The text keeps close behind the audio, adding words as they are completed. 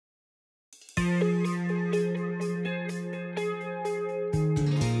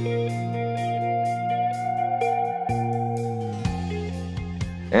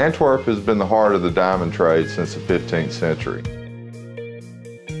Antwerp has been the heart of the diamond trade since the 15th century.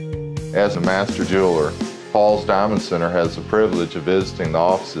 As a master jeweler, Paul's Diamond Center has the privilege of visiting the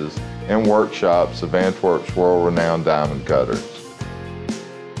offices and workshops of Antwerp's world-renowned diamond cutters.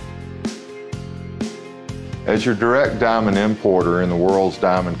 As your direct diamond importer in the world's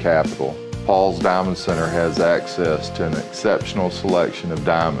diamond capital, Paul's Diamond Center has access to an exceptional selection of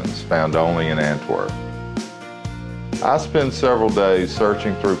diamonds found only in Antwerp. I spend several days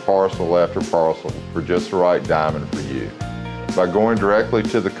searching through parcel after parcel for just the right diamond for you. By going directly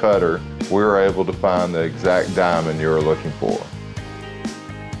to the cutter, we are able to find the exact diamond you are looking for.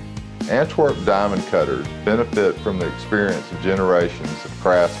 Antwerp diamond cutters benefit from the experience of generations of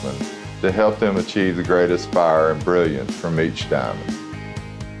craftsmen to help them achieve the greatest fire and brilliance from each diamond.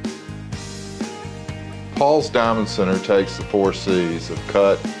 Paul's Diamond Center takes the 4 C's of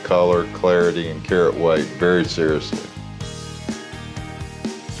cut, color, clarity, and carat weight very seriously.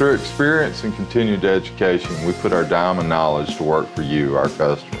 Through experience and continued education, we put our diamond knowledge to work for you, our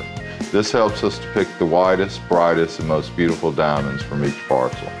customer. This helps us to pick the whitest, brightest, and most beautiful diamonds from each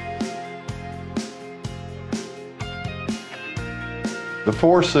parcel. The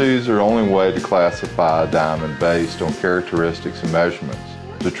 4 C's are the only way to classify a diamond based on characteristics and measurements.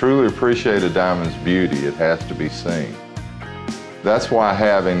 To truly appreciate a diamond's beauty, it has to be seen. That's why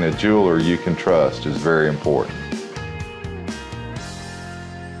having a jeweler you can trust is very important.